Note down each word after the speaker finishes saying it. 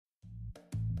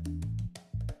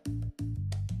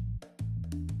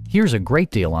Here's a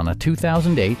great deal on a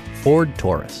 2008 Ford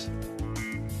Taurus.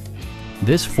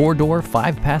 This four-door,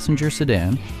 five-passenger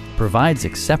sedan provides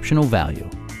exceptional value.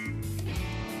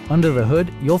 Under the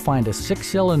hood, you'll find a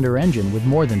six-cylinder engine with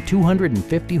more than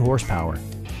 250 horsepower,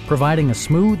 providing a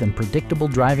smooth and predictable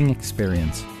driving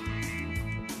experience.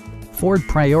 Ford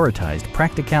prioritized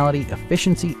practicality,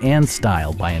 efficiency, and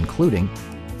style by including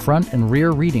front and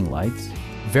rear reading lights,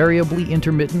 variably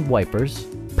intermittent wipers,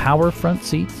 power front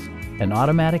seats, an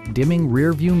automatic dimming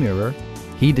rear view mirror,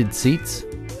 heated seats,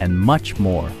 and much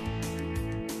more.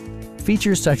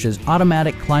 Features such as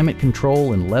automatic climate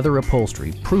control and leather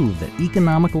upholstery prove that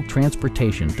economical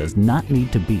transportation does not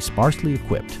need to be sparsely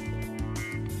equipped.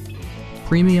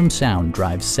 Premium sound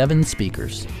drives 7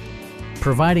 speakers,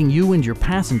 providing you and your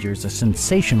passengers a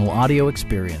sensational audio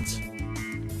experience.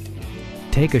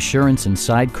 Take assurance in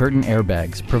side curtain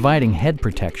airbags, providing head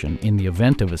protection in the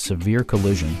event of a severe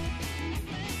collision.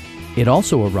 It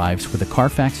also arrives with a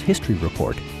Carfax history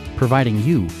report, providing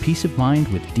you peace of mind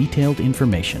with detailed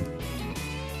information.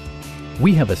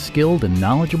 We have a skilled and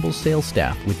knowledgeable sales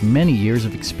staff with many years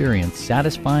of experience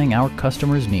satisfying our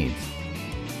customers' needs.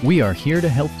 We are here to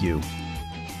help you.